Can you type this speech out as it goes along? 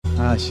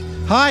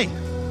Hi,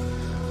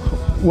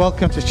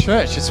 welcome to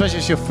church, especially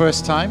if it's your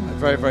first time. A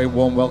very, very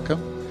warm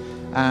welcome.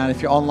 And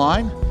if you're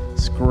online,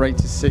 it's great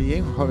to see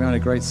you. Hope you're having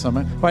a great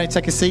summer. Why don't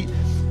you take a seat?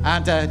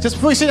 And just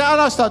before you sit down,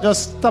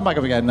 just stand back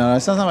up again. No,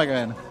 stand back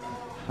again.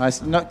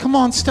 No, come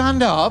on,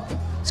 stand up.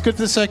 It's good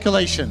for the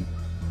circulation.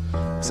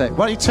 Why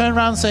don't you turn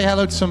around, say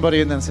hello to somebody,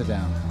 and then sit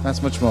down.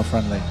 That's much more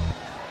friendly.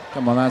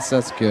 Come on,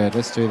 that's good.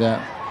 Let's do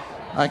that.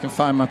 I can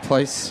find my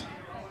place.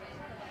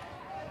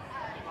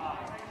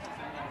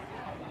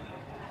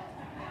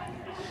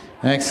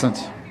 Excellent.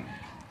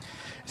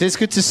 It is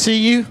good to see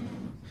you,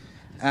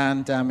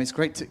 and it's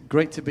great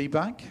to be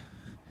back. It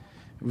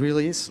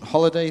really is.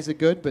 Holidays are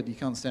good, but you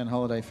can't stay on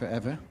holiday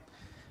forever,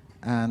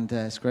 and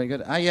it's great.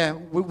 Good.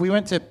 We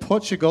went to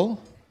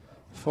Portugal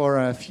for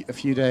a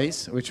few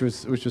days, which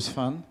was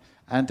fun.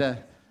 And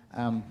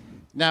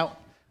now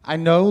I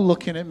know,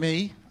 looking at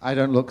me, I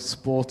don't look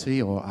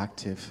sporty or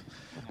active,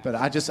 but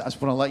I just want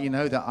to let you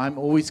know that I'm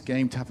always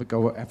game to have a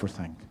go at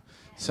everything.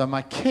 So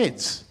my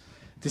kids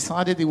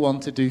decided they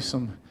want to do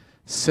some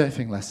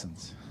surfing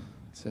lessons.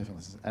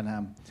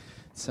 And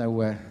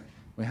so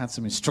we had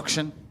some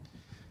instruction,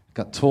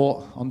 got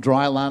taught on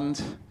dry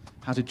land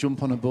how to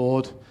jump on a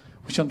board,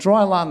 which on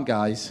dry land,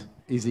 guys,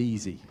 is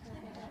easy.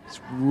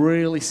 It's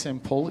really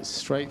simple, it's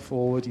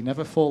straightforward, you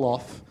never fall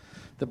off,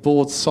 the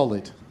board's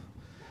solid.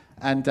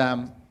 And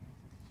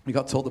we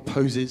got taught the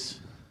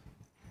poses,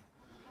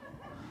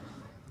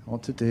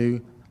 what to do,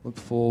 look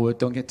forward,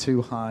 don't get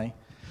too high.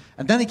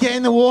 And then you get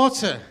in the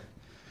water,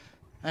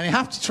 and you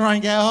have to try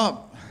and get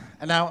up.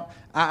 And now,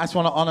 I just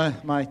want to honor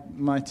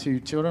my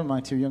two children,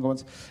 my two younger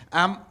ones.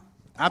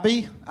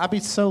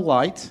 Abby's so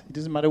light, it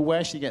doesn't matter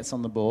where she gets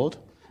on the board,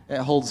 it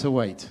holds her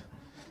weight.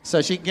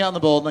 So she can get on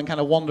the board and then kind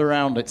of wander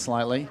around it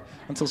slightly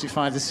until she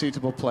finds a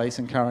suitable place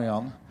and carry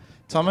on.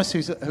 Thomas,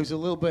 who's a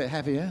little bit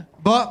heavier,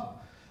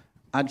 but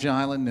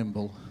agile and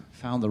nimble,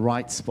 found the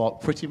right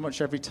spot pretty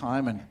much every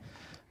time and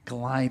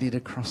glided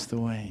across the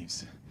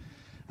waves.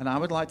 And I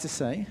would like to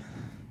say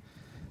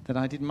that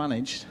I did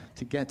manage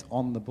to get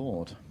on the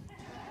board.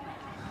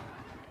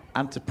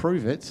 And to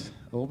prove it,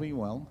 all being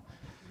well,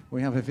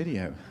 we have a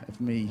video of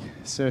me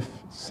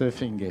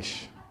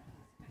surfing-ish.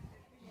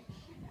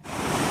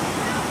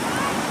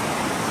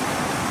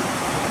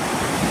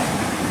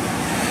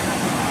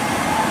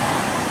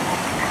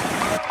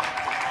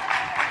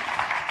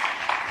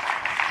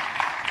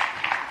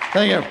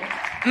 There you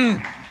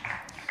go.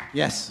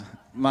 Yes,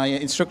 my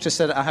instructor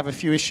said I have a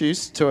few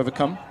issues to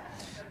overcome.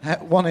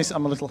 One is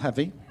I'm a little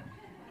heavy.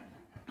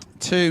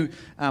 Two,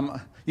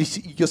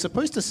 you're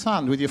supposed to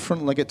stand with your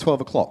front leg at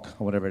 12 o'clock,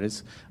 or whatever it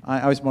is.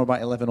 I was more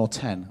about 11 or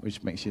 10,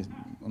 which makes you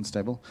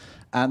unstable.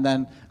 And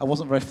then I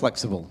wasn't very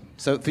flexible.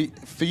 So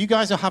for you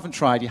guys who haven't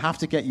tried, you have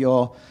to get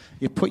you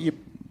put your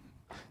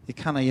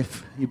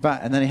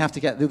back, and then you have to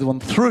get the other one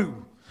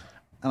through.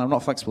 And I'm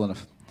not flexible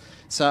enough.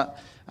 So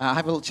I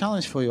have a little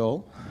challenge for you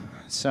all.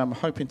 So I'm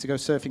hoping to go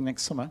surfing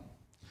next summer.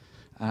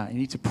 You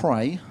need to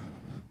pray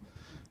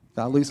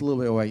that I lose a little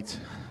bit of weight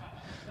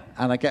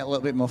and I get a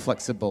little bit more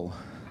flexible.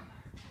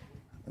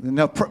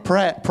 No,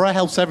 prayer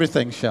helps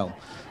everything, Shell.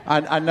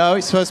 I know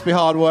it's supposed to be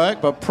hard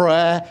work, but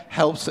prayer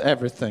helps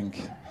everything.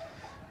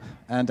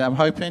 And I'm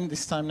hoping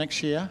this time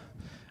next year,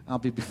 I'll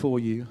be before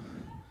you,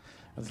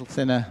 a little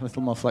thinner, a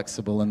little more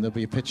flexible, and there'll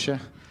be a picture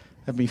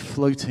of me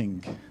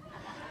floating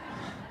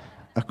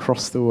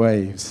across the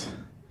waves.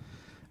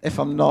 If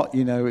I'm not,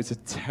 it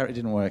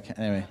didn't work.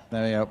 Anyway,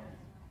 there we go.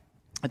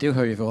 I do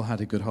hope you've all had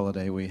a good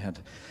holiday. We had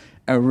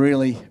a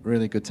really,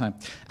 really good time.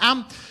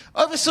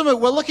 Over summer,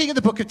 we're looking at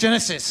the book of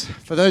Genesis.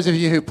 For those of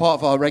you who are part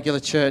of our regular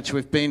church,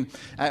 we've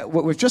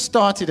just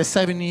started a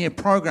 7-year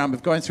program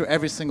of going through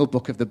every single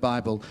book of the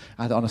Bible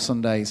on a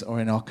Sundays or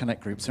in our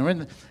Connect groups. And we're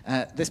in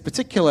this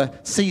particular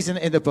season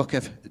in the book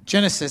of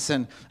Genesis,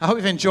 and I hope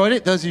you've enjoyed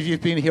it. Those of you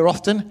who've been here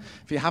often,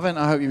 if you haven't,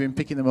 I hope you've been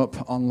picking them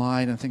up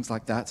online and things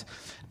like that.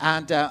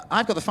 And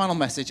I've got the final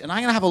message, and I'm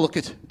going to have a look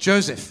at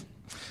Joseph.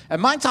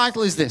 And my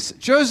title is this: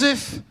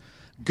 Joseph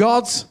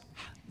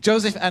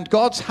and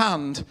God's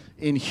hand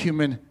in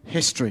human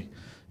history.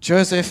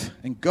 Joseph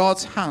and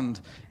God's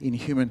hand in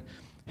human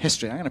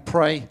history. I'm going to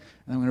pray, and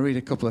I'm going to read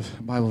a couple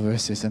of Bible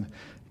verses and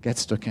get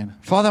stuck in.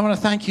 Father, I want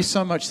to thank you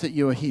so much that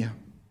you are here.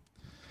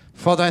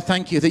 Father, I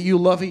thank you that you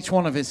love each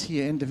one of us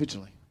here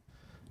individually,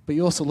 but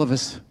you also love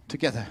us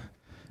together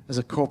as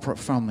a corporate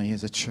family,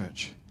 as a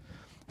church.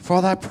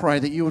 Father, I pray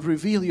that you would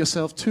reveal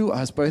yourself to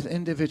us both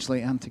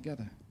individually and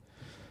together.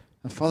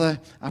 And Father,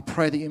 I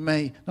pray that you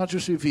may not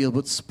just reveal,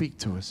 but speak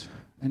to us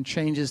and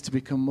change us to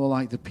become more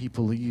like the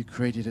people that you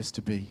created us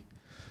to be.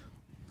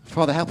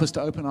 Father, help us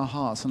to open our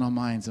hearts and our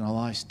minds and our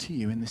lives to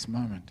you in this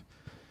moment.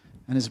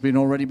 And it's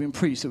already been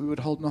preached that we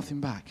would hold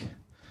nothing back,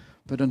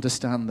 but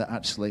understand that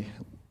actually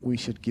we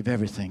should give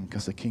everything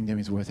because the kingdom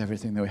is worth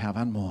everything that we have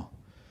and more.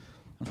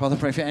 And Father,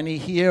 pray for any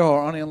here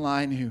or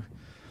online who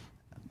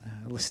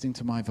are listening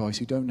to my voice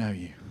who don't know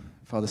you.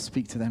 Father,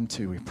 speak to them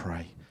too, we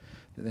pray,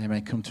 that they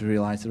may come to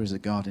realize there is a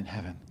God in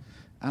heaven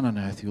and on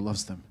earth who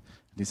loves them,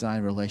 desire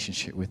a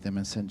relationship with them,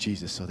 and sent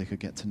Jesus so they could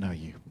get to know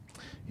you.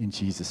 In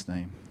Jesus'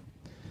 name.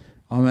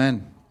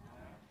 Amen.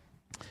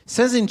 It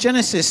says in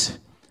Genesis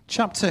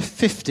chapter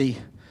 50,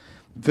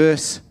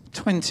 verse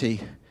 20,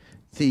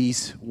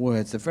 these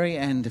words, the very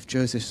end of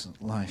Joseph's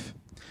life.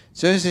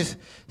 Joseph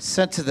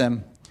said to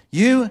them,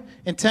 "You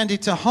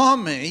intended to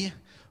harm me,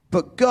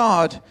 but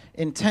God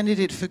intended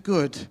it for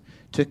good,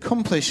 to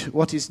accomplish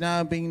what is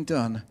now being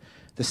done,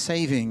 the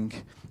saving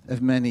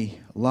of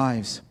many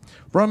lives."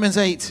 Romans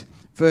 8,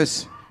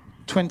 verse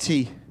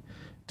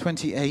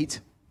 28.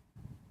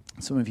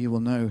 Some of you will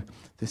know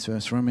this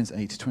verse. Romans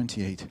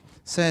 8:28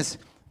 says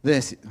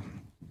this.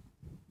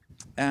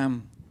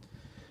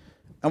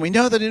 And we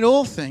know that in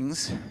all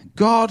things,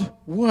 God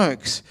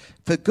works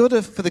for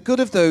the good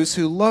of those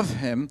who love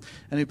him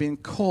and who've been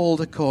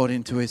called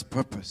according to his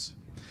purpose.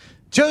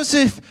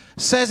 Joseph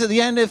says at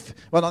the end of,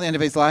 well, not the end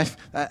of his life,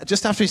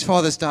 just after his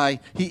father's died,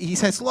 he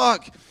says,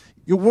 look,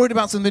 you're worried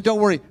about something, don't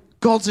worry.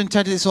 God's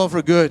intended this all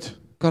for good.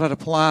 God had a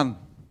plan.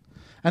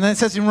 And then it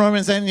says in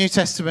Romans in the New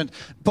Testament,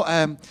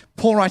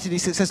 Paul writing, he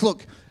says,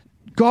 look,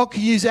 God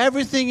can use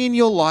everything in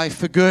your life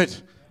for good.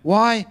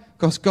 Why?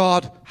 Because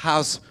God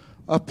has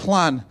a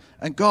plan.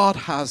 And God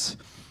has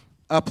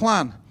a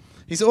plan.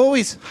 He's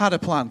always had a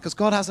plan because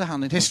God has a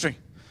hand in history.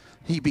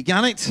 He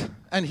began it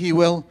and he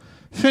will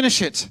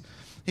finish it.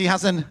 He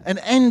has an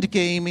end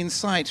game in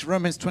sight.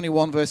 Romans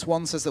 21 verse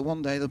 1 says that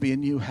one day there'll be a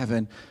new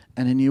heaven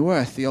and a new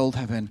earth. The old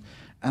heaven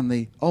and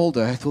the old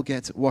earth will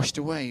get washed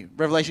away.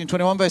 Revelation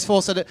 21 verse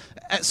 4 said that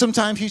at some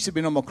time there should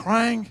be no more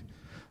crying.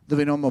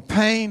 There'll be no more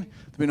pain.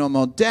 There'll be no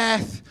more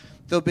death.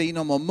 There'll be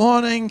no more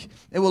mourning.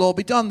 It will all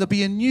be done. There'll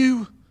be a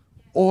new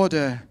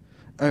order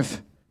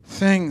of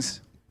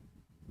things.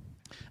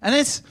 And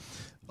as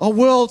our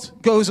world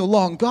goes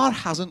along, God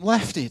hasn't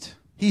left it.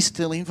 He's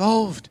still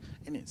involved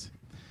in it.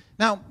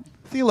 Now,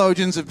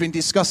 theologians have been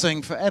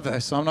discussing forever,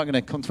 so I'm not going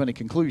to come to any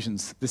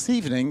conclusions this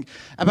evening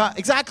about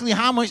exactly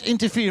how much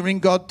interfering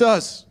God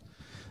does.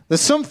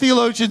 There's some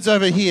theologians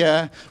over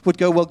here would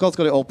go, well, God's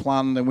got it all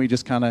planned, and we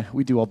just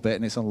we do our bit,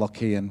 and it's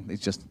unlucky, and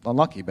it's just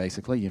unlucky,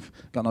 basically. You've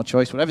got no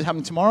choice. Whatever's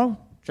happening tomorrow,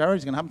 Jared,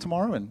 is going to happen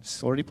tomorrow, and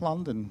it's already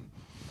planned, and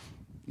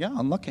yeah,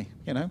 unlucky,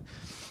 you know.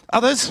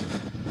 Others,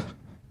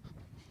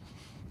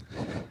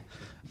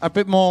 a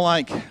bit more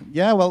like,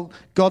 yeah, well,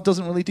 God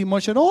doesn't really do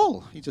much at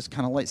all. He just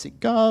kind of lets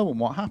it go, and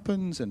what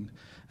happens, and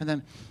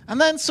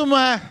then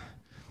somewhere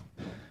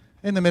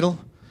in the middle,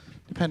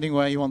 depending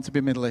where you want to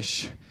be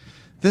middle-ish,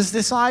 there's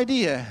this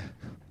idea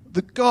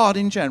that God,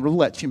 in general,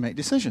 lets you make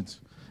decisions.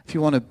 If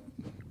you want to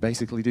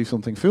basically do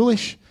something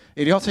foolish,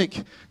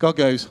 idiotic, God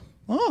goes,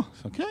 oh,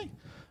 okay,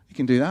 you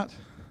can do that.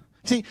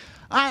 See,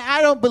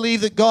 I don't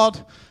believe that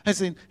God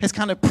has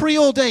kind of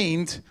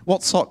preordained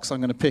what socks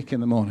I'm going to pick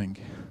in the morning.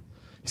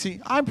 You see,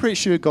 I'm pretty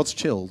sure God's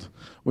chilled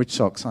which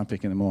socks I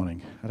pick in the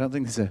morning. I don't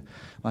think there's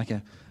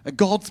a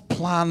God's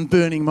plan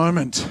burning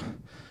moment,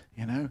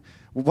 you know.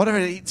 Whatever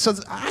it is. So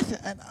I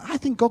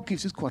think God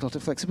gives us quite a lot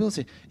of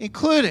flexibility,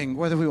 including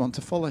whether we want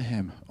to follow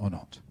him or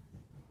not.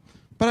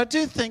 But I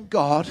do think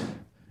God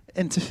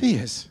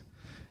interferes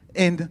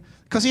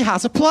because he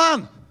has a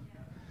plan.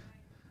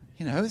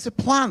 You know, it's a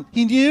plan.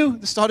 He knew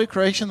at the start of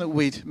creation that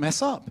we'd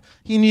mess up.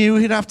 He knew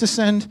he'd have to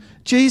send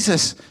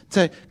Jesus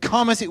to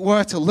come, as it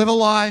were, to live a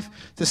life,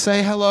 to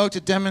say hello,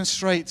 to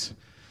demonstrate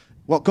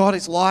what God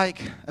is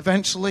like,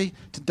 eventually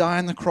to die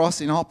on the cross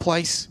in our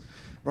place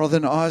rather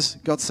than ours.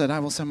 God said, I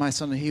will send my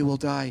son and he will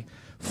die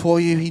for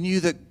you. He knew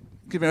that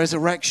the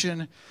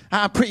resurrection.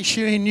 I'm pretty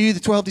sure he knew the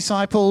 12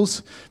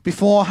 disciples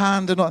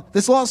beforehand. And all.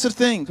 There's lots of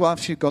things. Well, I'm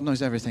sure God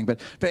knows everything, but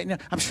you know,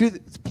 I'm sure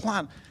it's a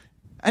plan.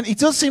 And he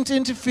does seem to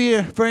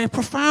interfere very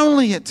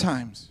profoundly at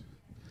times.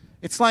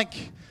 It's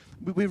like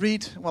we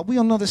read, well, we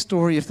all know the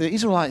story of the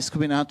Israelites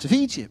coming out of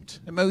Egypt.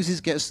 And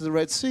Moses gets to the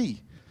Red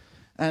Sea.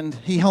 And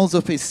he holds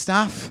up his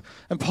staff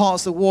and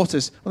parts the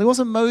waters. Well, it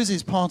wasn't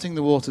Moses parting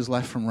the waters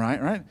left from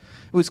right?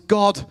 It was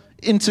God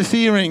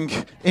interfering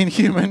in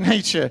human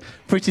nature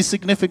pretty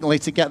significantly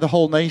to get the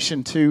whole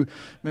nation to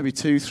maybe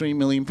 2-3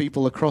 million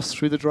people across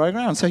through the dry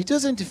ground. So he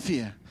does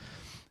interfere.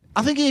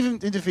 I think he even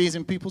interferes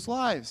in people's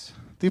lives.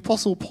 The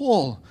Apostle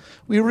Paul,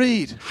 we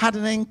read, had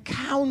an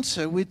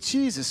encounter with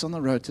Jesus on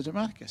the road to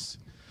Damascus.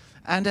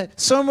 And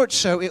so much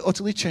so, it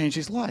utterly changed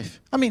his life.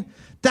 I mean,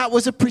 that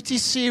was a pretty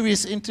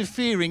serious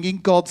interfering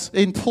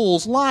in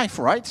Paul's life,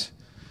 right?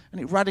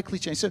 And it radically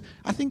changed. So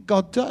I think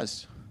God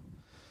does.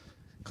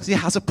 Because he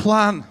has a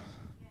plan.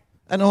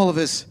 And all of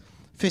us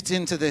fit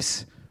into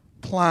this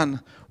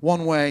plan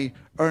one way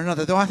or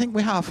another. Though I think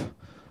we have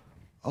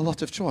a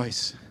lot of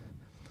choice.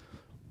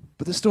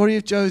 But the story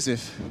of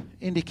Joseph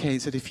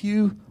indicates that if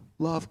you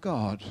love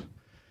God,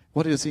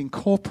 what it is, he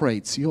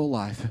incorporates your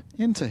life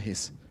into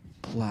his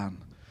plan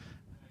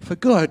for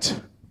good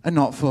and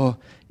not for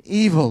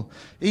evil.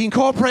 He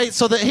incorporates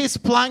so that his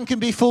plan can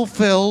be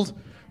fulfilled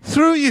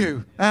through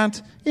you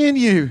and in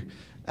you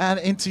and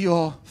into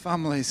your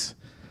family's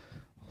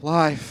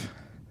life.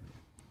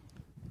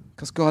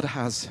 Because God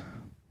has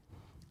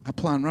a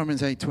plan.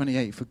 Romans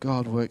 8:28, for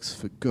God works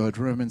for good.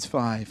 Romans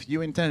 5,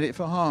 you intended it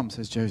for harm,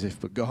 says Joseph,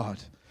 but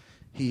God,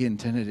 he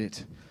intended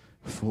it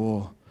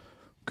for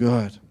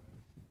good.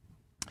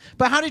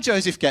 But how did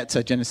Joseph get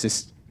to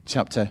Genesis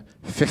chapter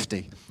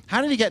 50.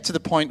 How did he get to the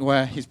point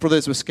where his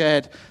brothers were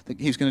scared that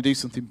he was going to do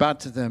something bad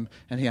to them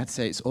and he had to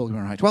say it's all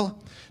going right?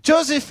 Well,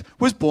 Joseph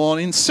was born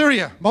in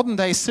Syria,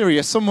 modern-day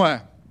Syria,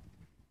 somewhere.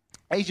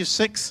 Age of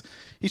 6,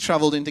 he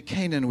traveled into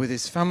Canaan with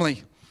his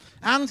family.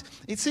 And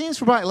it seems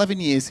for about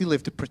 11 years he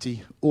lived a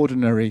pretty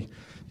ordinary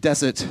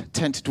desert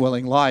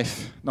tent-dwelling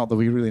life. Not that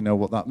we really know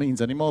what that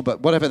means anymore,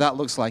 but whatever that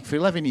looks like, for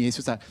 11 years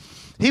was that.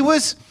 He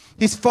was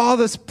his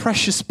father's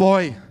precious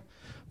boy,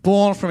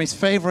 born from his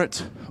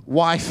favorite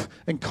wife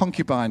and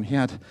concubine. He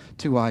had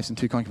 2 wives and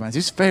 2 concubines.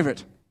 His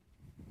favorite.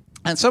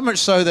 And so much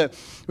so that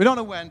we don't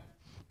know when,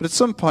 but at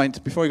some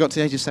point, before he got to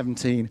the age of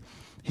 17,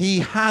 he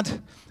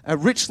had a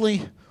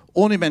richly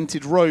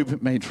ornamented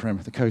robe made for him,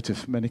 the coat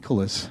of many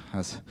colors,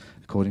 as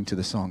according to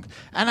the song.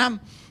 And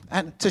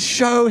to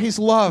show his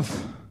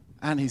love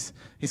and his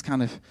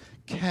kind of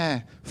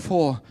care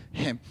for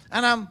him.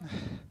 And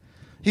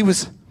he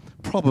was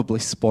probably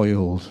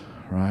spoiled,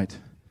 right?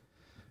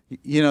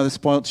 You know the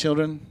spoiled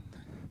children?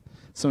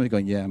 Somebody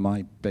going, yeah,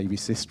 my baby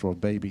sister or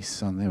baby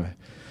son, they were,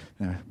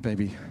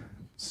 baby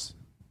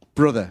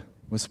brother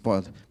was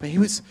spoiled. But he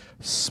was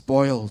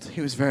spoiled.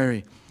 He was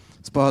very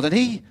spoiled. And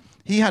he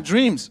had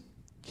dreams.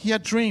 He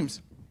had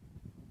dreams.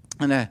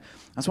 And I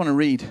just want to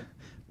read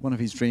one of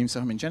his dreams. So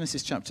I'm in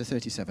Genesis chapter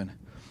 37.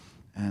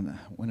 And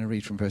when I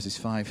read from verses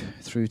 5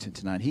 through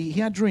to 9, he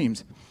had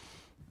dreams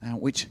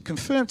which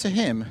confirmed to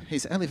him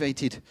his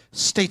elevated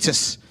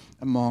status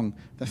among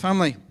the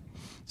family. It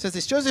says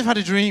this: Joseph had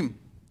a dream.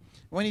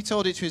 When he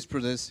told it to his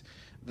brothers,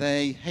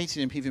 they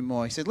hated him even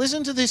more. He said,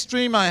 listen to this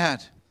dream I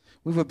had.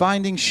 We were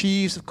binding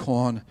sheaves of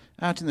corn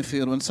out in the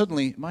field when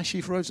suddenly my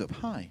sheaf rose up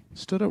high,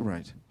 stood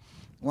upright,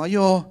 while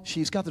your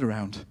sheaves gathered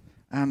around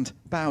and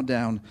bowed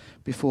down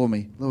before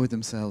me, lowered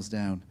themselves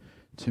down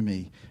to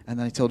me. And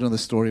then he told another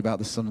story about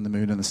the sun and the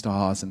moon and the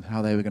stars and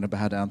how they were going to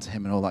bow down to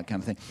him and all that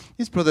kind of thing.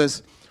 His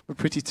brothers were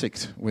pretty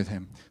ticked with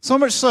him. So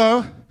much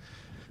so,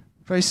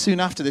 very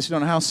soon after this, we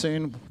don't know how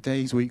soon,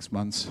 days, weeks,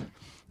 months,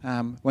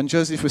 when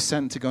Joseph was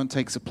sent to go and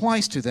take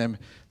supplies to them,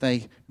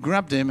 they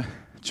grabbed him,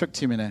 chucked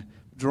him in a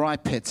dry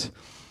pit,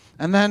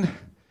 and then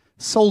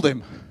sold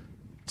him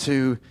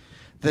to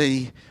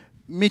the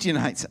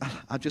Midianites.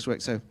 I've just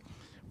worked, so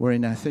we're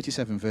in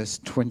 37 verse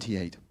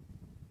 28.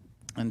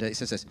 And it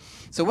says this: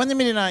 so when the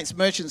Midianites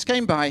merchants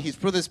came by, his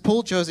brothers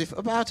pulled Joseph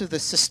up out of the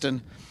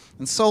cistern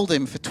and sold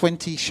him for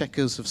 20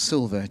 shekels of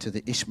silver to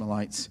the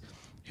Ishmaelites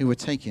who were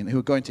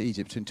going to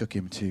Egypt and took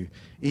him to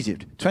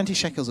Egypt. 20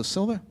 shekels of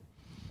silver.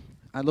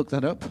 I looked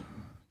that up,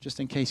 just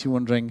in case you're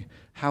wondering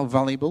how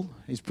valuable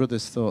his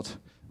brothers thought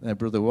their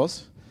brother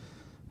was.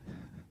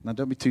 Now,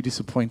 don't be too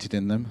disappointed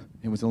in them.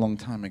 It was a long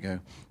time ago.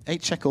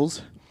 20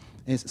 shekels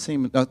is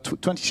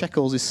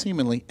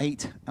seemingly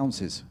 8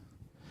 ounces.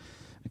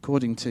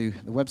 According to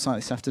the website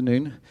this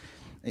afternoon,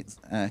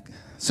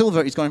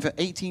 silver is going for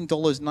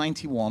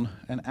 $18.91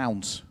 an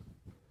ounce.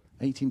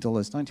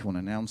 $18.91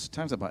 an ounce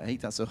times that by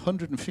 8, that's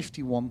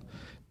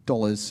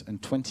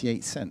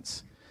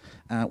 $151.28.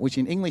 Which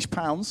in English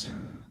pounds,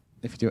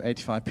 if you do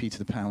 85p to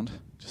the pound,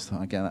 just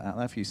thought I'd get that out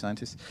there for you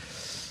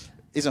scientists,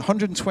 is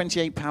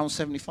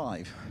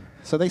 £128.75.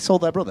 So they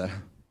sold their brother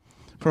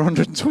for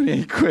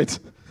 128 quid.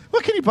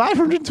 What can you buy for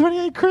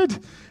 128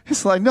 quid?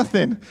 It's like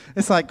nothing.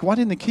 It's like, why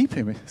didn't they keep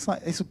him? It's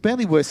like, it's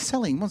barely worth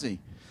selling, was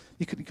he?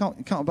 You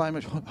can't buy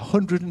much.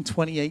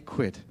 128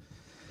 quid.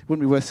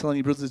 Wouldn't be worth selling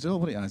your brothers at all,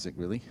 would it, Isaac,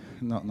 really?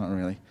 Not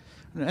really.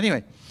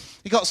 Anyway,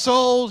 he got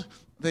sold.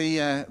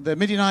 The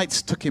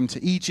Midianites took him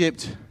to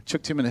Egypt,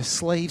 chucked him in a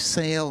slave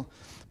sale.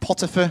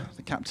 Potiphar,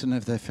 the captain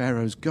of the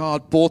Pharaoh's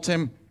guard, bought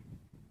him.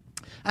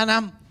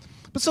 And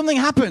but something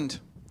happened.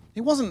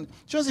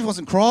 Joseph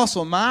wasn't cross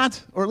or mad,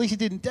 or at least he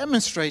didn't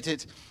demonstrate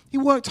it. He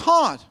worked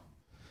hard.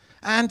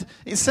 And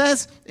it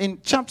says in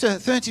chapter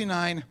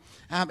 39,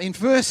 in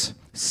verse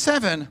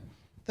 7,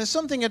 that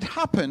something had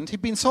happened.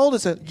 He'd been sold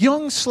as a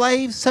young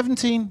slave,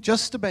 17,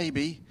 just a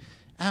baby.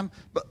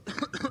 But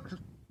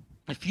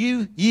a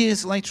few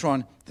years later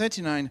on,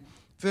 39,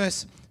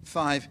 verse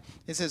 5,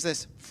 it says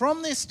this: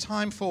 from this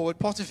time forward,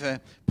 Potiphar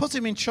put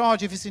him in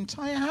charge of his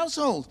entire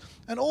household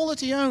and all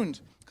that he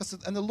owned.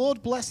 And the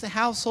Lord blessed the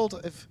household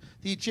of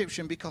the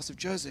Egyptian because of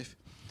Joseph.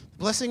 The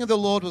blessing of the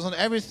Lord was on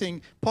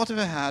everything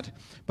Potiphar had,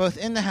 both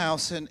in the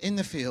house and in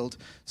the field.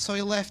 So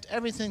he left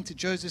everything to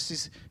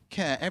Joseph's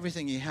care,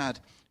 everything he had.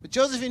 With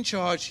Joseph in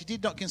charge, he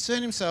did not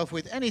concern himself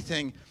with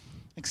anything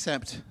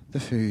except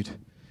the food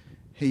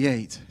he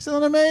ate. Isn't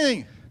that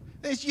amazing?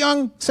 This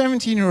young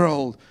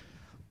 17-year-old,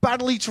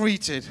 badly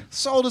treated,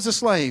 sold as a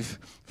slave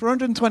for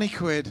 120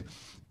 quid,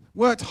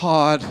 worked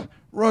hard,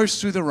 rose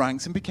through the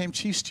ranks, and became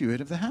chief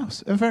steward of the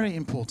house. A very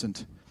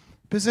important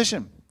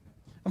position.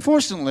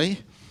 Unfortunately,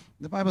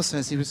 the Bible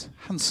says he was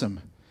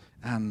handsome,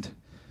 and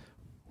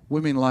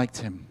women liked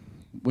him.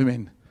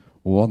 Women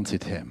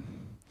wanted him.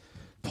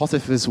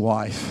 Potiphar's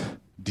wife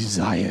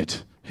desired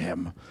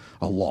him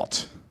a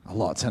lot.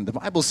 And the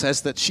Bible says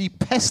that she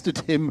pestered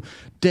him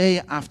day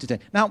after day.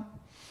 Now,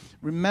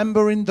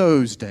 remember in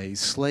those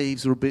days,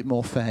 slaves were a bit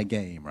more fair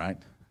game, right?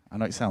 I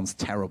know it sounds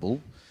terrible,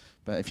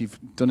 but if you've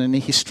done any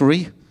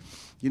history,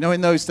 You know,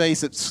 in those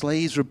days that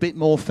slaves were a bit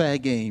more fair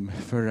game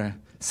for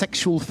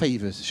sexual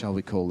favors, shall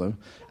we call them.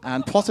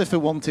 And Potiphar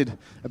wanted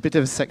a bit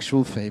of a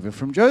sexual favor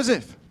from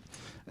Joseph.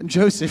 And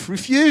Joseph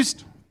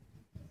refused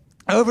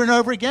over and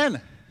over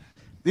again.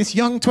 This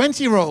young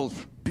 20-year-old,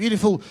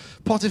 beautiful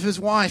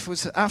Potiphar's wife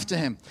was after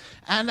him.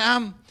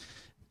 And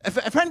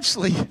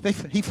eventually they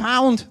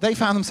found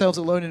themselves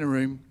alone in a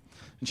room.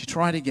 And she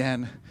tried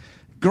again,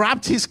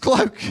 grabbed his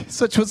cloak.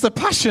 Such was the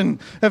passion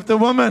of the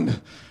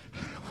woman.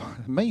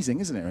 Amazing,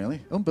 isn't it, really?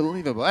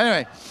 Unbelievable.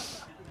 Anyway,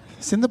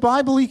 it's in the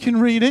Bible. You can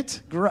read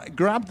it.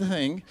 Grab the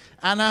thing.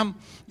 And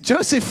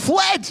Joseph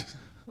fled,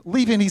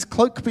 leaving his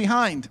cloak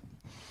behind.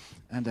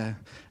 And I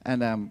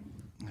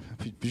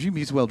presume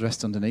he was well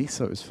dressed underneath,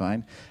 so it was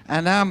fine.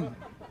 And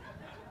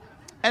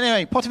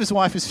anyway, Potiphar's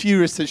wife was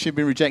furious that she'd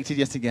been rejected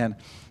yet again.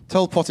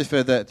 Told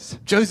Potiphar that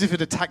Joseph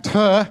had attacked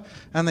her,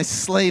 and this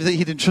slave that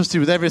he'd entrusted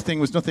with everything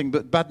was nothing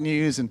but bad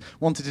news and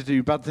wanted to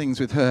do bad things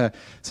with her.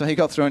 So he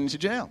got thrown into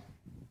jail.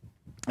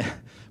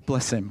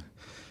 Bless him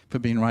for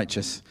being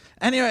righteous.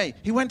 Anyway,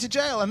 he went to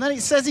jail, and then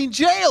it says in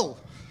jail,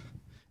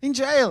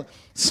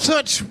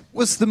 such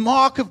was the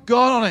mark of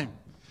God on him.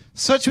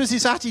 Such was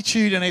his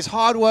attitude and his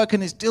hard work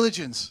and his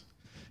diligence.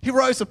 He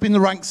rose up in the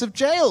ranks of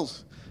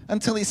jails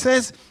until it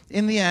says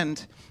in the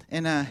end,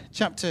 in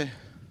chapter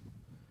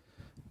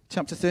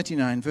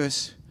 39,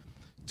 verse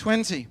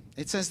 20,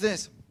 it says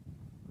this.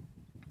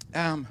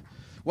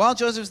 While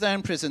Joseph was there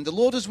in prison, the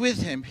Lord was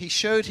with him. He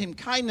showed him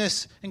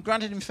kindness and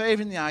granted him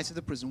favor in the eyes of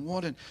the prison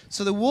warden.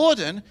 So the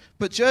warden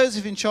put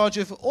Joseph in charge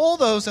of all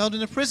those held in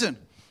the prison.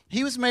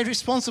 He was made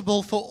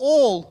responsible for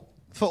all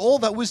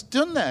that was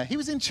done there. He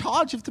was in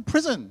charge of the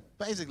prison,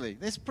 basically.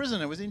 This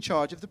prisoner was in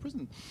charge of the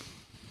prison.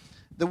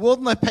 The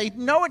warden paid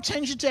no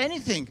attention to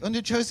anything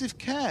under Joseph's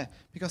care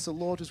because the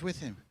Lord was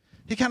with him.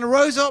 He kind of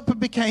rose up and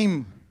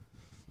became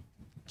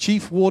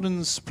chief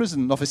warden's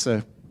prison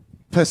officer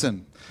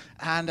person.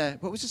 And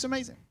it was just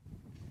amazing.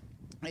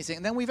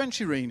 And then we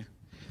eventually read,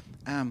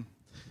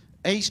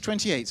 age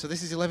 28, so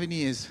this is 11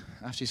 years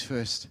after his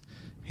first,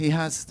 he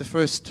has the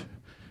first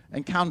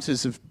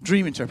encounters of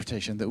dream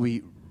interpretation that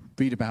we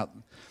read about.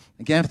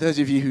 Again, for those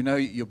of you who know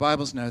your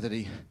Bibles know that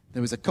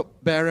there was a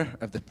cupbearer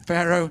of the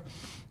Pharaoh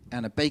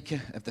and a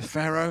baker of the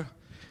Pharaoh.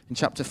 In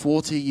chapter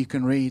 40, you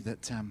can read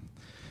that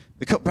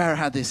the cupbearer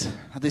had this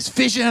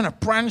vision of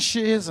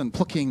branches and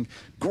plucking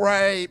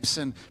grapes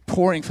and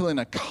filling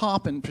a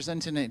cup and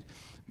presenting it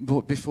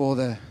before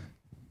the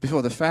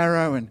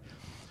Pharaoh. And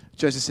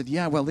Joseph said,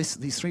 yeah, well,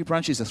 these 3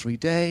 branches are 3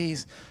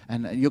 days,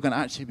 and you're going to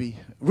actually be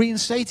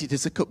reinstated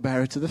as the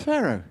cupbearer to the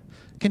Pharaoh.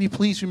 Can you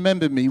please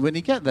remember me when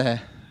you get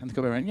there? And the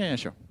cupbearer went, yeah,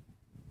 sure.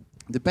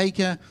 The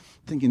baker,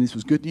 thinking this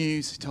was good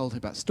news, he told him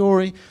about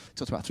story. He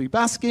talked about 3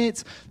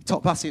 baskets. The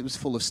top basket was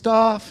full of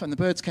stuff, and the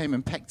birds came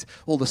and pecked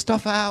all the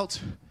stuff out.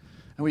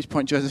 At which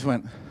point Joseph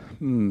went,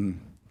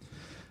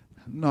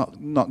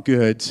 not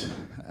good.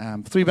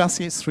 3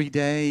 baskets, 3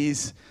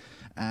 days.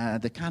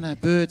 The kind of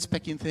birds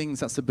pecking things,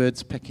 that's the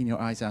birds pecking your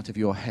eyes out of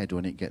your head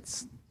when it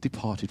gets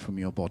departed from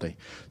your body.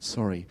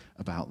 Sorry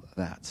about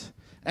that.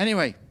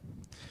 Anyway,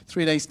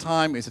 3 days'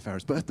 time, it's the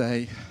Pharaoh's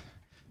birthday.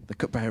 The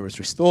cupbearer was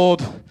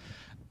restored,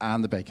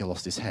 and the baker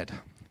lost his head.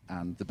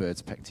 And the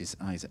birds pecked his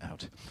eyes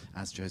out,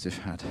 as Joseph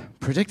had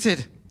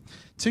predicted.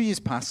 2 years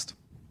passed.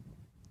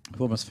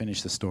 We've almost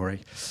finished the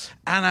story.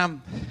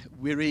 And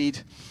we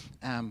read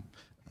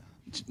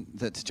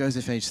that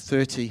Joseph, aged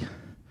 30,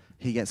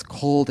 he gets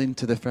called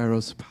into the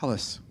Pharaoh's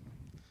palace.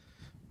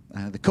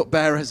 The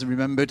cupbearer has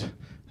remembered.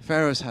 The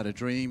Pharaoh's had a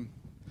dream.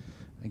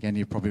 Again,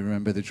 you probably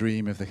remember the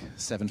dream of the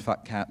 7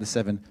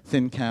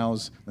 thin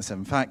cows, the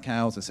 7 fat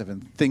cows. The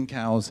 7 thin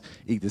cows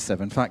eat the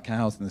 7 fat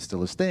cows, and they're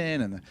still as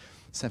thin. And the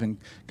 7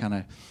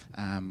 kind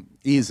of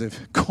ears of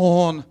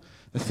corn.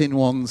 The thin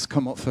ones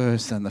come up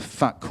first, and the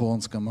fat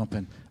corns come up.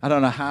 And I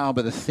don't know how,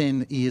 but the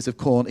thin ears of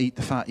corn eat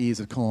the fat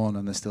ears of corn,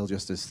 and they're still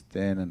just as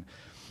thin. And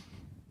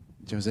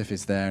Joseph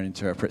is there and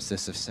interprets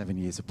this of 7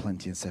 years of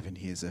plenty and 7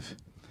 years of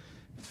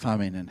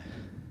famine. And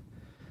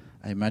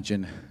I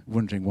imagine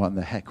wondering what in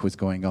the heck was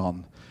going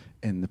on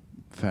in the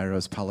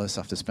Pharaoh's palace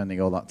after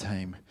spending all that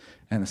time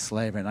in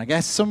slavery. And I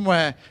guess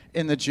somewhere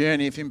in the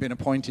journey of him being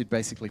appointed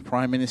basically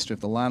prime minister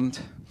of the land,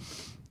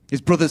 his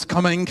brother's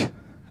coming,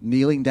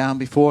 kneeling down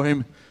before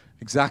him,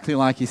 exactly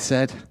like he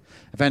said.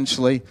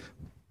 Eventually,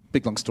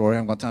 big long story, I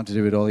haven't got time to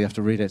do it all, you have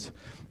to read it.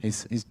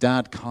 His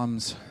dad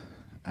comes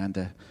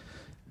and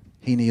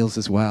he kneels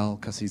as well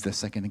because he's the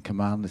second in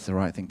command. It's the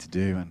right thing to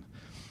do. And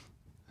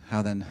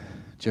how then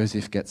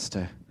Joseph gets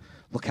to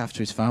look after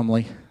his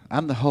family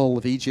and the whole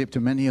of Egypt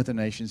and many other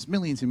nations,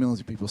 millions and millions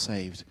of people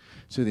saved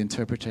through the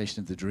interpretation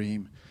of the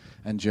dream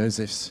and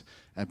Joseph's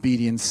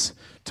obedience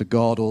to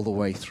God all the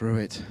way through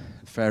it.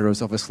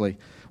 Pharaoh's obviously,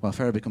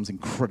 Pharaoh becomes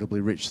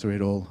incredibly rich through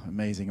it all.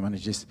 Amazing. He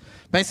manages,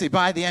 basically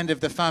by the end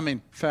of the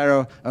famine,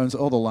 Pharaoh owns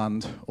all the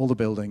land, all the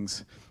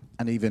buildings,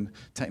 and even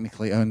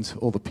technically owns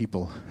all the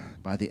people.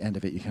 By the end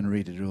of it, you can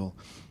read it all.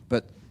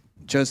 But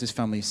Joseph's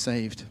family is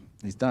saved.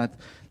 His dad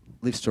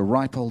lives to a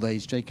ripe old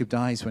age. Jacob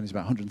dies when he's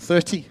about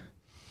 130.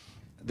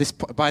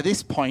 By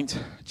this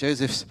point,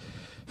 Joseph's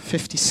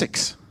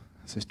 56.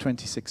 So it's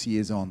 26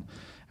 years on,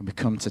 and we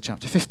come to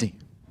chapter 50,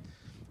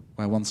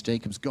 where once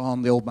Jacob's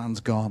gone, the old man's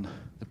gone,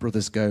 the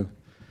brothers go,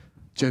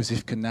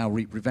 Joseph can now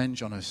reap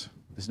revenge on us.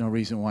 There's no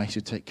reason why he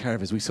should take care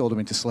of us. We sold him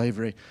into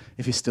slavery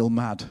if he's still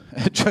mad.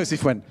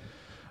 Joseph went,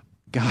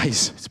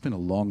 guys, it's been a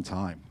long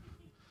time.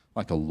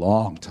 Like a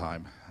long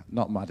time.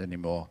 Not mad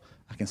anymore.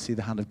 I can see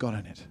the hand of God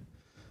in it.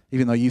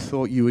 Even though you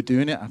thought you were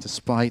doing it out of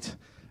spite,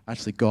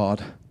 actually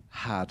God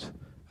had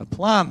a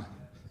plan.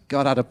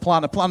 God had a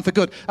plan for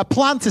good. A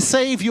plan to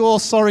save your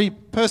sorry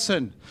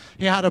person.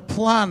 He had a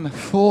plan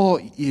for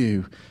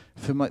you,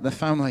 for the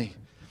family.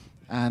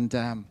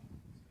 And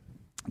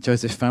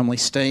Joseph's family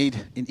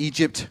stayed in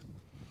Egypt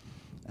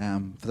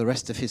for the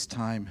rest of his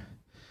time.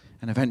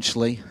 And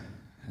eventually,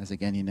 as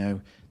again you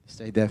know, they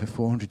stayed there for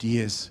 400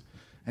 years.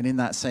 And in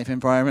that safe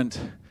environment,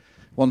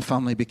 one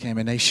family became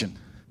a nation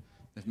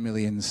of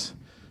millions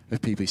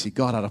of people. You see,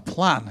 God had a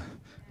plan,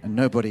 and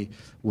nobody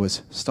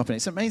was stopping it.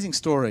 It's an amazing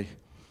story,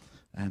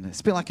 and it's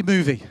a bit like a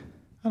movie.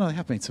 I know they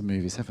have made some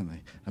movies, haven't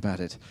they, about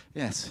it?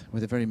 Yes,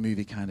 with a very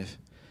movie kind of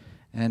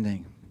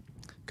ending.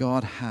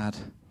 God had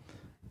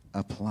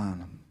a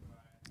plan.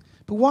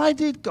 But why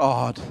did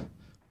God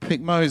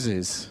pick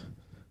Moses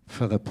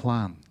for the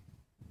plan?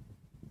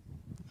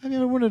 Have you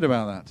ever wondered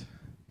about that?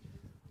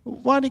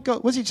 Why did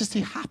God, was it just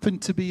he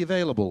happened to be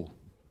available?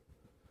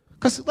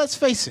 Because let's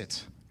face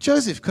it,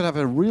 Joseph could have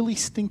a really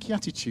stinky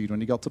attitude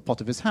when he got to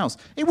Potiphar's house.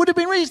 It would have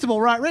been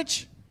reasonable, right,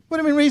 Rich? Would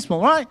have been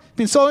reasonable, right?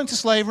 Been sold into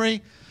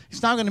slavery.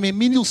 He's now going to be a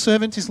menial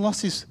servant. He's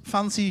lost his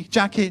fancy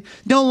jacket.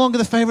 No longer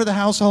the favorite of the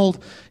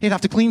household. He'd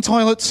have to clean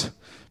toilets,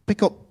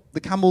 pick up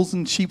the camels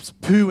and sheep's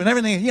poo and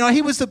everything. You know,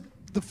 he was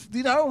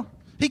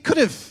he could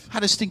have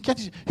had a stinky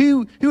attitude.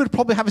 Who would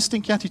probably have a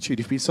stinky attitude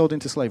if he'd been sold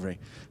into slavery?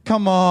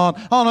 Come on,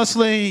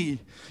 honestly,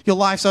 your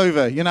life's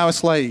over. You're now a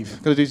slave.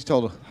 Got to do as you're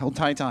told the whole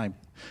entire time.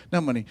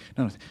 No money,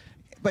 no nothing.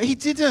 But he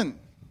didn't.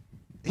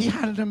 He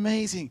had an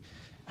amazing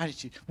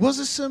attitude. Was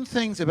there some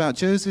things about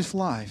Joseph's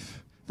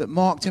life that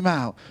marked him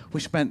out,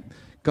 which meant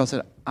God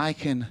said, I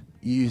can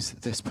use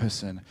this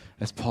person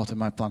as part of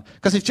my plan?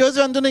 Because if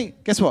Joseph hadn't done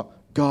it, guess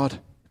what? God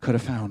could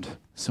have found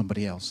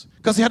somebody else.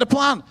 Because he had a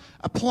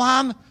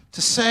plan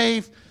to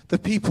save the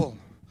people,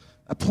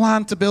 a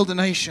plan to build a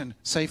nation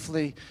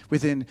safely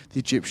within the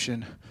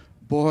Egyptian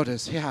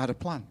borders. He had a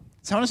plan.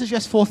 So I want to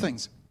suggest 4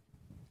 things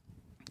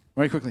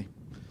very quickly.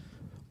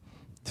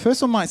 The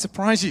first one might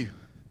surprise you.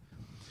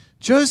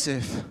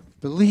 Joseph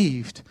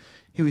believed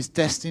he was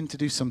destined to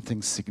do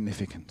something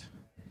significant.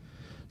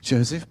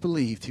 Joseph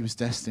believed he was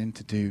destined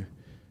to do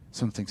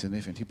something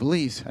significant. He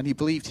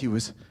believed he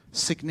was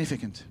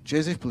significant.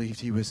 Joseph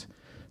believed he was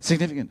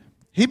significant.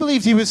 He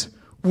believed he was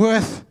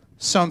worth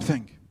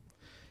something.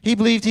 He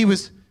believed he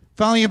was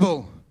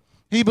valuable.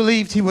 He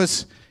believed he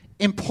was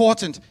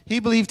important. He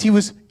believed he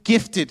was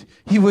gifted.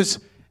 He was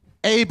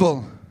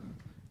able.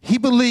 He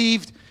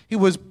believed he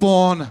was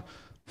born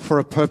for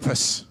a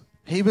purpose.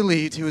 He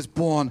believed he was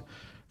born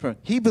for.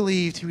 He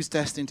believed he was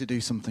destined to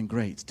do something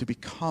great, to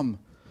become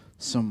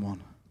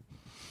someone.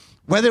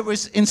 Whether it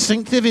was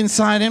instinctive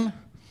inside him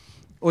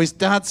or his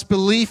dad's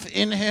belief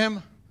in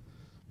him,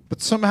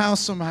 but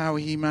somehow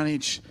he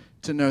managed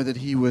to know that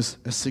he was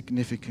a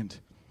significant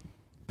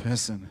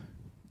person.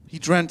 He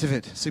dreamt of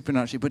it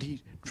supernaturally, but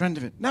he dreamt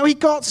of it. Now, he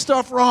got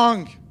stuff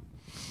wrong.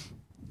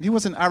 He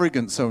wasn't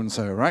arrogant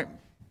so-and-so, right?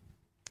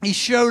 He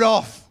showed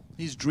off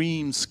his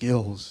dream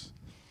skills.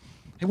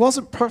 He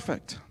wasn't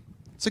perfect.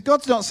 So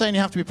God's not saying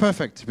you have to be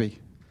perfect to be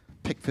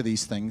picked for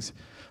these things,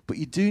 but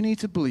you do need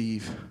to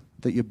believe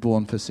that you're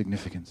born for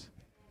significance.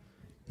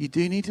 You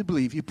do need to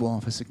believe you're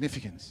born for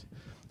significance.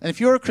 And if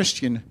you're a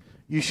Christian,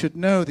 you should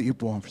know that you're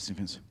born for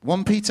significance.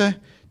 1 Peter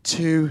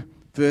 2,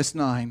 verse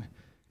 9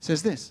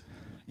 says this: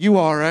 you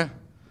are a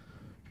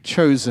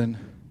chosen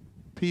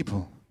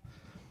people.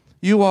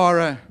 You are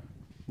a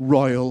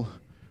royal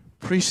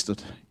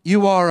priesthood.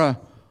 You are a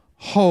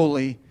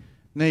holy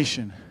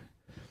nation.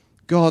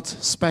 God's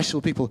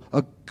special people,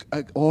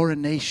 or a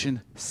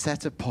nation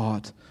set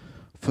apart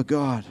for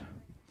God.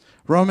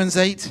 Romans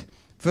 8,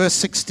 verse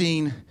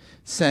 16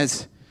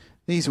 says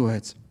these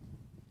words.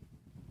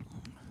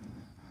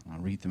 I'll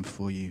read them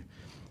for you.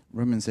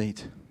 Romans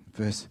 8,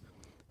 verse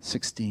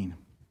 16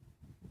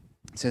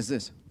 says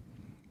this: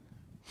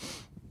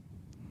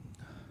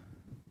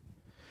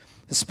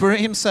 the Spirit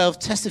himself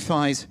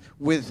testifies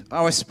with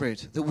our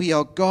spirit that we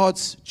are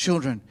God's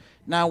children.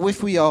 Now,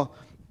 if we are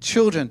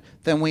children,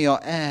 then we are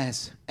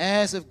heirs,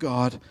 heirs of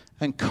God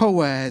and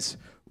co-heirs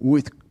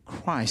with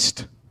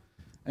Christ.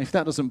 And if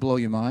that doesn't blow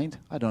your mind,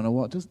 I don't know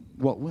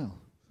what will.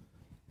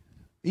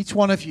 Each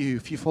one of you,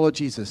 if you follow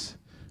Jesus,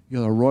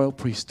 you're a royal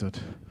priesthood.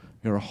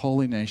 You're a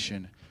holy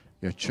nation.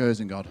 You're a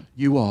chosen God.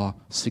 You are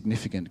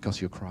significant because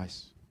you're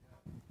Christ.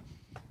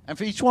 And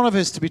for each one of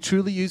us to be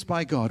truly used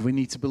by God, we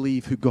need to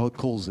believe who God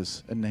calls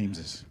us and names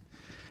us.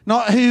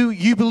 Not who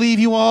you believe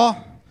you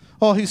are,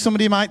 or who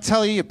somebody might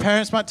tell you, your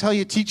parents might tell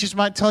you, teachers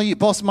might tell you, your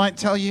boss might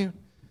tell you.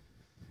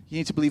 You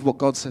need to believe what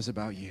God says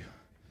about you.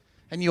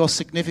 And you're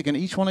significant.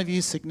 Each one of you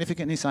is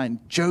significant in his sight.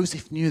 And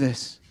Joseph knew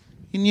this.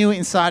 He knew it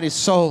inside his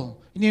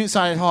soul. He knew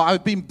inside his heart,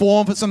 I've been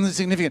born for something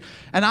significant.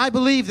 And I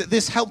believe that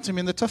this helped him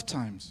in the tough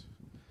times.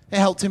 It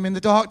helped him in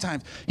the dark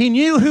times. He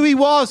knew who he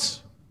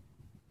was.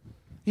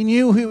 He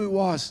knew who he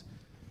was.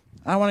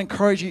 I want to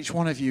encourage each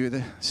one of you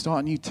to start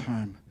a new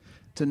term,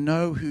 to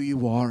know who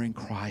you are in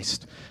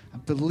Christ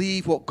and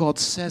believe what God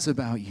says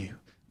about you,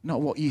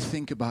 not what you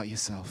think about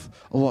yourself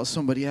or what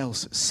somebody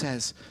else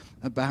says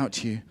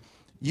about you.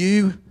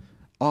 You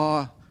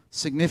are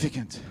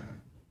significant.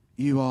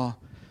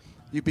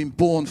 You've been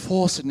born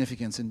for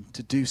significance and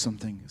to do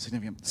something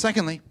significant.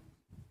 Secondly,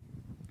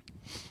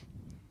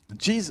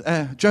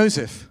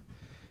 Joseph,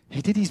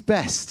 he did his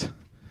best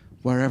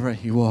wherever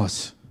he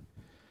was.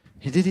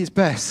 He did his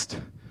best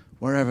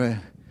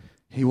wherever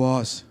he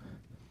was.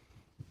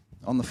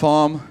 On the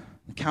farm,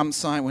 the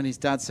campsite, when his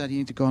dad said, you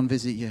need to go and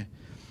visit your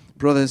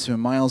brothers who are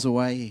miles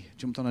away, he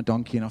jumped on a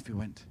donkey and off he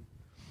went.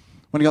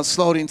 When he got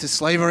sold into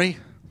slavery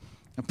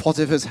in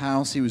Potiphar's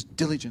house, he was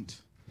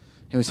diligent.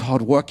 He was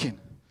hardworking.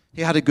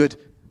 He had a good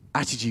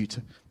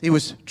attitude. He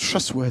was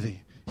trustworthy.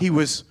 He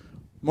was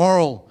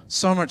moral,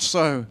 so much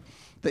so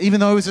that even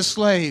though he was a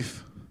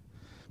slave,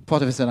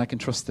 Potiphar said, I can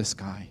trust this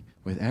guy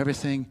with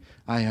everything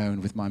I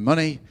own, with my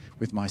money,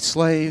 with my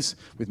slaves,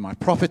 with my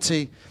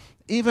property,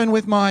 even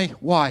with my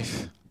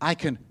wife. I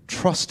can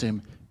trust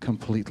him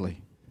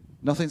completely.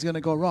 Nothing's going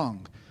to go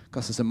wrong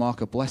because there's a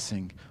mark of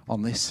blessing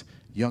on this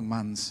young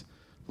man's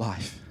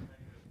life.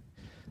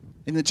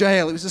 In the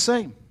jail, it was the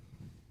same.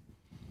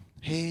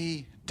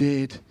 He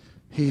did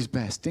his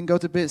best. Didn't go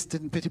to bits,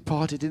 didn't pity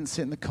party, didn't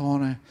sit in the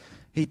corner.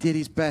 He did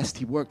his best.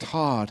 He worked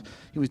hard.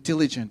 He was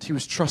diligent. He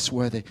was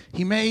trustworthy.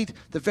 He made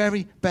the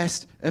very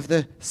best of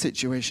the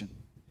situation.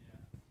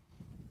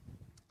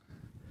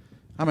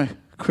 I'm a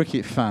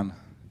cricket fan.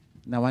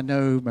 Now, I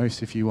know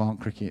most of you aren't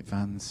cricket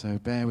fans, so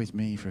bear with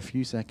me for a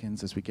few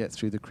seconds as we get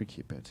through the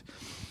cricket bit.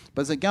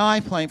 But there's a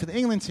guy playing for the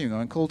England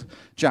team called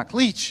Jack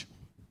Leach,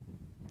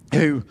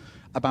 who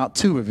about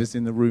two of us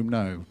in the room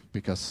know,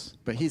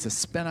 but he's a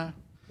spinner.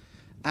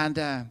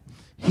 And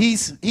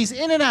he's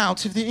in and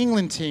out of the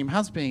England team,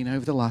 has been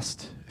over the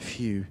last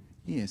few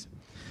years.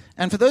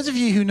 And for those of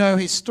you who know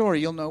his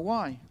story, you'll know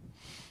why.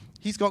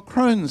 He's got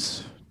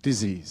Crohn's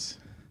disease.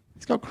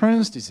 He's got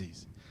Crohn's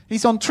disease.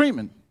 He's on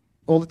treatment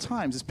all the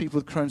time. There's people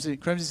with Crohn's disease.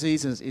 Crohn's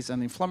disease is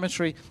an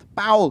inflammatory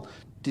bowel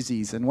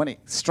disease. And when it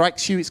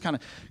strikes you, it's kind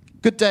of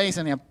good days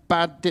and you have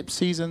bad dip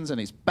seasons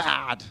and it's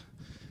bad.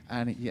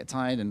 And you get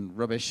tired and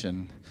rubbish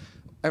and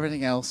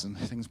everything else and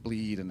things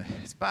bleed and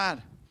it's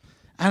bad.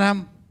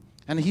 And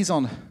he's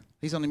on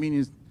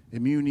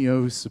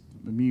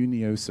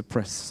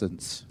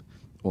immunosuppressants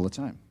all the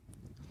time.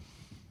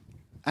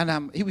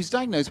 And he was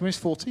diagnosed when he was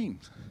 14,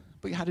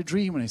 but he had a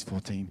dream when he was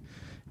 14. He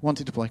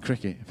wanted to play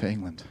cricket for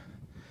England.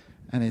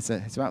 And it's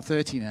about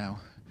 30 now.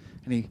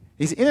 And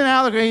he's in and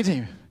out of the cricket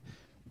team,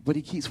 but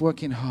he keeps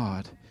working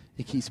hard.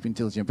 He keeps being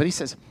diligent. But he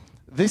says,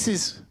 this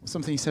is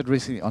something he said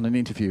recently on an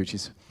interview, which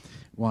is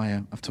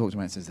why I've talked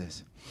about it. It says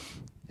this.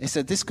 He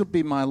said, this could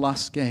be my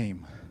last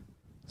game,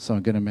 so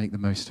I'm going to make the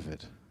most of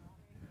it.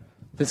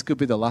 This could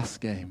be the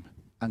last game.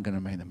 I'm going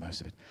to make the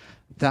most of it.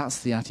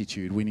 That's the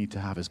attitude we need to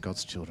have as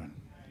God's children.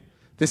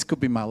 This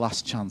could be my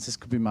last chance. This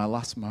could be my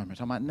last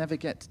moment. I might never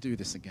get to do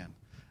this again.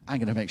 I'm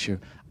going to make sure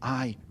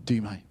I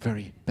do my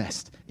very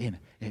best in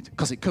it,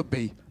 because it could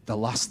be the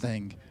last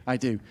thing I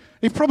do.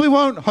 It probably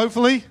won't,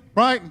 hopefully,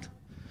 right?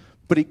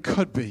 But it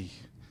could be.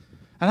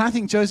 And I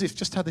think Joseph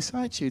just had this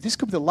attitude. This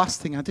could be the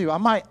last thing I do. I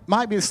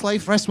might be a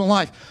slave for the rest of my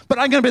life, but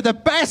I'm going to be the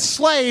best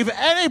slave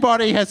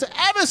anybody has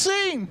ever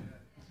seen.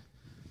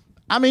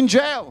 I'm in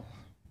jail.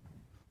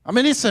 I'm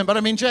innocent, but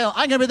I'm in jail.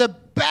 I'm going to be the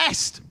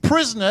best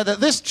prisoner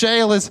that this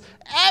jail has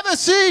ever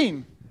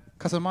seen,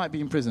 because I might be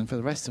in prison for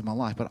the rest of my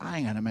life, but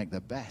I'm going to make the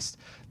best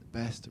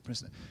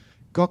prisoner.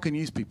 God can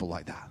use people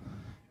like that.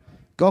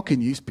 God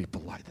can use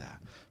people like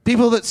that.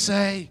 People that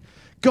say,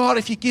 God,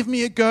 if you give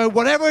me a go,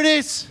 whatever it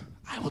is,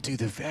 I will do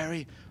the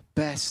very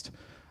best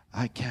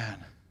I can.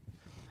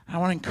 And I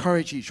want to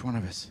encourage each one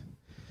of us.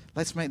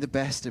 Let's make the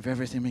best of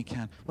everything we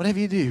can. Whatever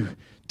you do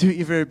it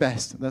your very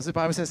best. As the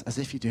Bible says, as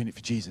if you're doing it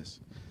for Jesus.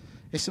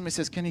 If somebody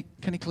says, can you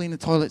clean the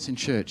toilets in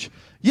church?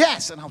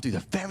 Yes, and I'll do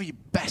the very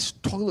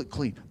best toilet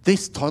clean.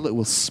 This toilet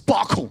will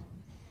sparkle.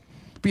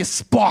 Be a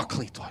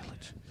sparkly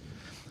toilet.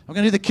 I'm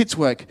going to do the kids'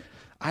 work.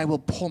 I will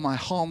pour my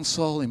heart and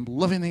soul in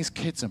loving these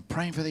kids and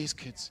praying for these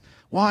kids.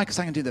 Why? Because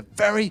I can do the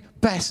very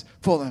best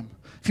for them.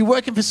 If you're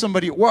working for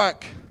somebody at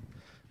work,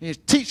 your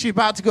teacher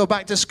about to go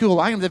back to school,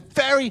 I am the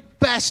very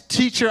best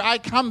teacher I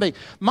can be.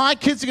 My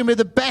kids are going to be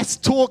the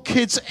best taught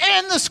kids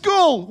in the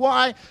school.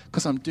 Why?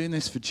 Because I'm doing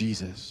this for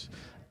Jesus.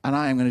 And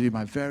I am going to do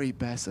my very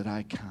best that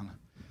I can.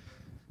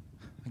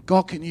 And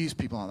God can use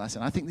people like that.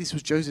 And I think this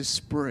was Joseph's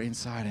spirit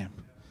inside him.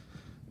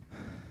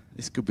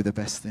 This could be the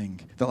best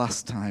thing, the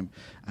last time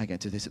I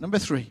get to this. Number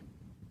 3,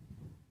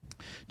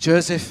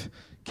 Joseph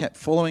kept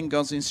following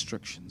God's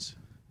instructions,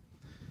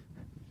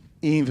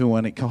 even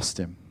when it cost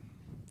him.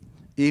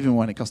 Even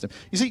when it cost him.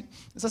 You see,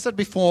 as I said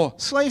before,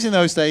 slaves in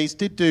those days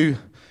did do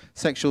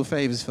sexual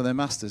favors for their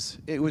masters.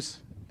 It was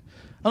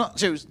I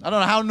don't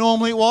know how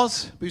normal it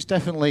was, but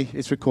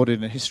it's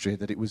recorded in history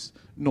that it was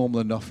normal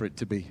enough for it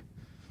to be,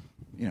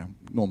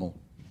 normal.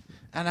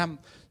 And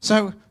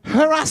so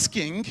her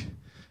asking,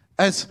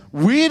 as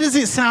weird as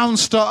it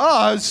sounds to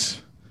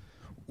us,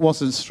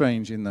 wasn't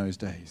strange in those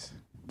days.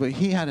 But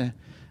he had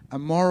a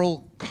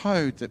moral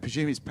code that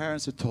presumably his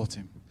parents had taught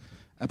him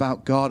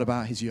about God,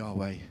 about his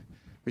Yahweh,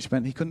 which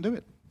meant he couldn't do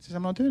it. He says,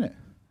 I'm not doing it.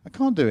 I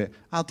can't do it.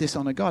 I'll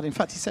dishonor God. In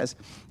fact, he says,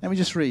 let me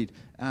just read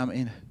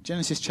in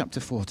Genesis chapter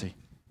 40.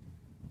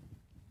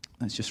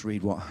 Let's just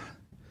read what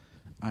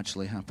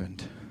actually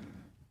happened.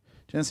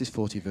 Genesis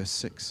 40, verse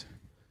 6.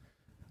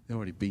 They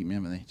already beat me,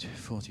 haven't they?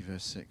 40,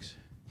 verse 6.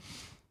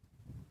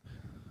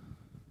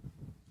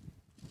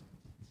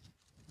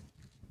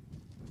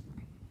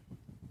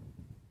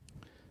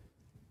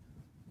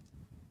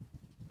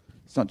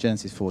 It's not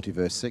Genesis 40,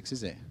 verse 6,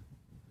 is it?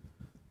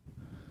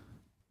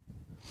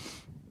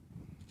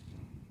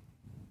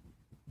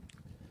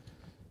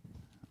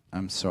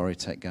 I'm sorry,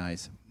 tech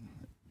guys.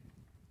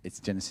 It's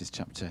Genesis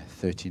chapter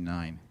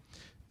 39,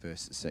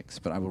 verse 6,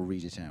 but I will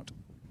read it out.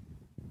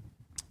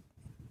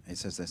 It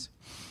says this.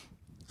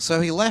 So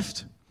he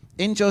left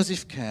in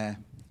Joseph's care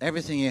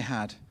everything he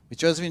had. With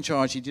Joseph in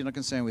charge, he did not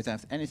concern with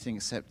anything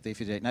except the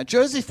fidelity. Now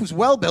Joseph was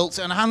well built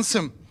and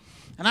handsome.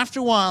 And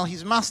after a while,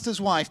 his master's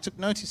wife took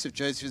notice of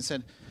Joseph and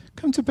said,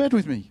 come to bed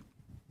with me.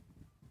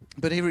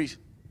 But he refused.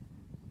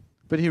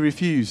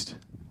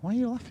 Why are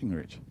you laughing,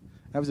 Rich?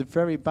 That was a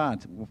very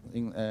bad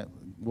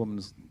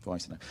woman's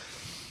voice. Now.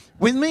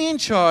 With me in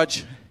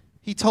charge,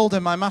 he told her,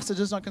 my master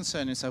does not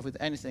concern himself with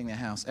anything in the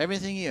house.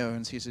 Everything he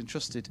owns, he is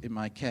entrusted in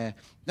my care.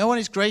 No one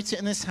is greater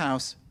in this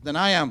house than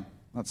I am.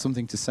 That's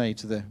something to say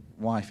to the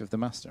wife of the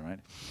master, right?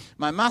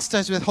 My master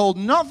has withheld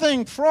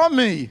nothing from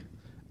me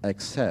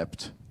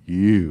except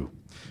you.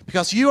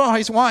 Because you are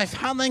his wife,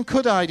 how then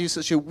could I do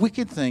such a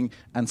wicked thing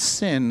and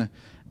sin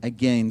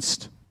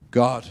against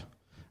God?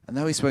 And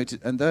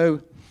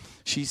though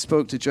she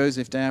spoke to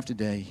Joseph day after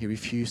day, he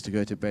refused to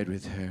go to bed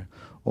with her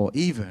or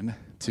even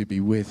to be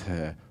with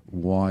her.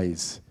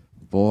 Wise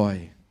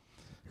boy.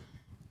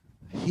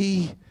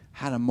 He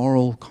had a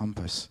moral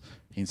compass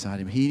inside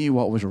him. He knew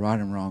what was right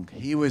and wrong.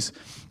 He was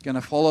going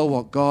to follow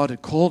what God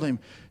had called him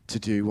to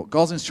do, what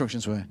God's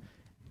instructions were,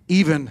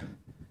 even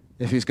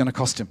if it was going to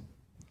cost him.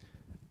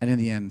 And in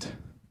the end,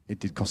 it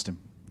did cost him.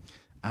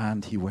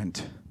 And he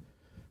went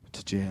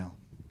to jail.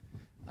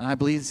 And I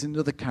believe it's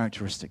another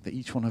characteristic that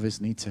each one of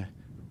us need to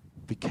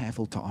be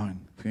careful to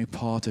own. We're going to be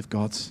part of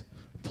God's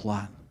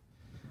plan.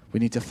 We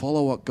need to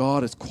follow what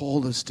God has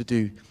called us to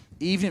do,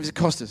 even if it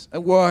costs us.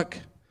 At work,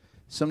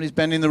 somebody's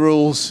bending the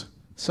rules.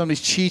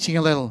 Somebody's cheating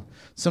a little.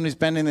 Somebody's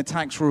bending the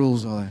tax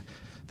rules or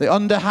the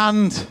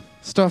underhand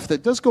stuff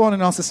that does go on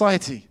in our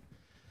society.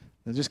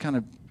 They're just kind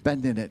of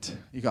bending it.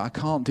 You go, I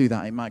can't do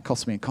that. It might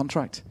cost me a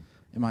contract.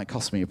 It might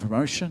cost me a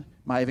promotion.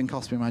 It might even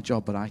cost me my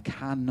job, but I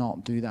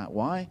cannot do that.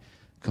 Why?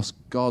 Because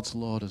God's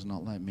law does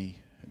not let me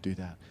do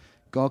that.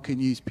 God can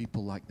use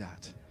people like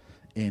that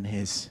in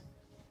his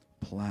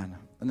plan.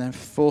 And then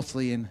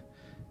fourthly and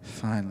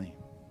finally,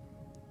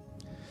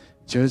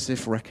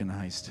 Joseph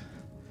recognized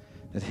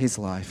that his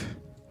life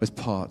was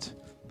part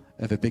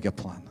of a bigger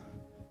plan,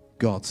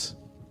 God's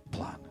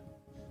plan.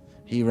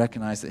 He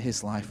recognized that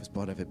his life was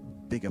part of a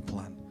bigger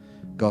plan,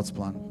 God's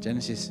plan.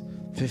 Genesis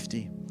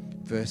 50,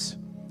 verse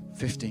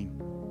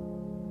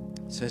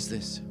 15 says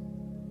this.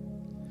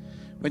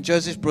 When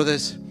Joseph's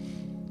brothers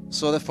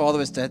saw their father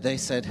was dead, they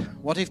said,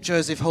 what if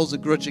Joseph holds a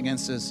grudge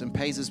against us and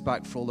pays us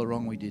back for all the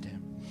wrong we did him?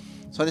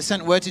 So they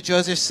sent word to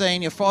Joseph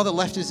saying, your father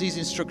left us these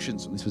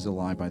instructions. And this was a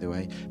lie, by the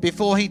way.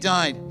 Before he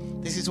died,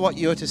 this is what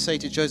you are to say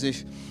to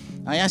Joseph.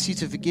 I ask you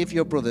to forgive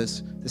your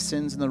brothers the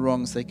sins and the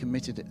wrongs they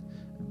committed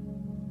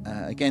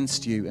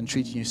against you and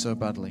treating you so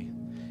badly.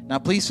 Now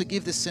please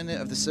forgive the sin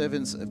of the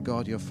servants of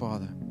God your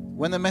father.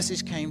 When the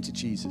message came to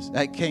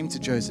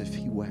Joseph,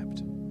 he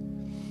wept.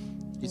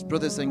 His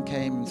brothers then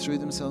came and threw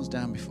themselves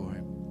down before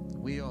him.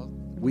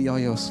 We are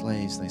your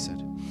slaves, they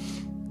said.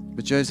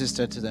 But Joseph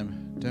said to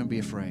them, don't be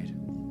afraid.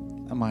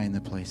 Am I in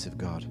the place of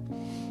God?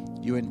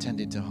 You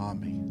intended to harm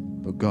me,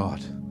 but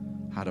God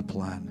had a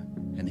plan,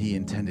 and he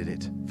intended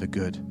it for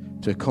good,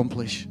 to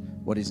accomplish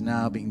what is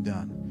now being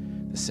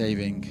done, the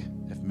saving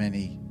of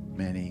many,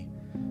 many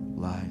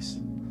lives.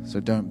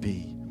 So don't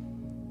be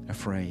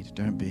afraid.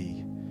 Don't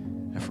be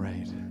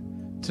afraid.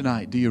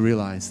 Tonight, do you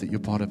realize that you're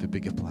part of a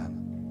bigger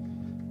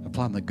plan? A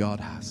plan that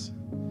God has.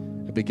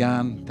 It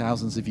began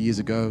thousands of years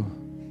ago,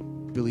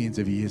 billions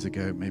of years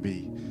ago,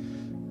 maybe,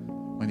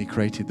 when he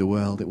created the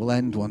world. It will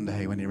end one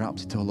day when he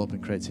wraps it all up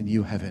and creates a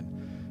new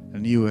heaven, a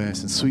new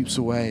earth, and sweeps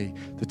away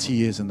the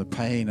tears and the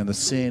pain and the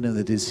sin and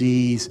the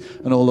disease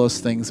and all those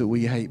things that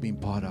we hate being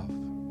part of.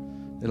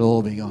 It'll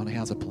all be gone. He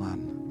has a plan,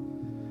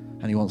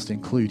 and he wants to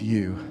include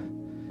you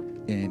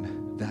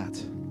in that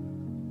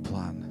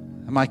plan.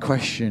 And my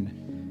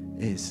question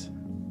is,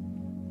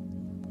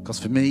 because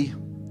for me,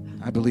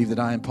 I believe that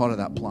I am part of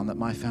that plan, that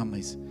my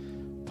family's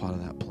part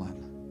of that plan.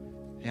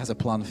 He has a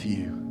plan for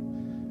you.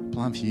 A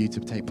plan for you to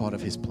take part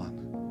of his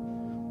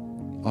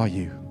plan. Are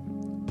you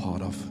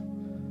part of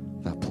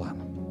that plan?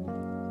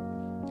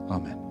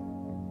 Amen.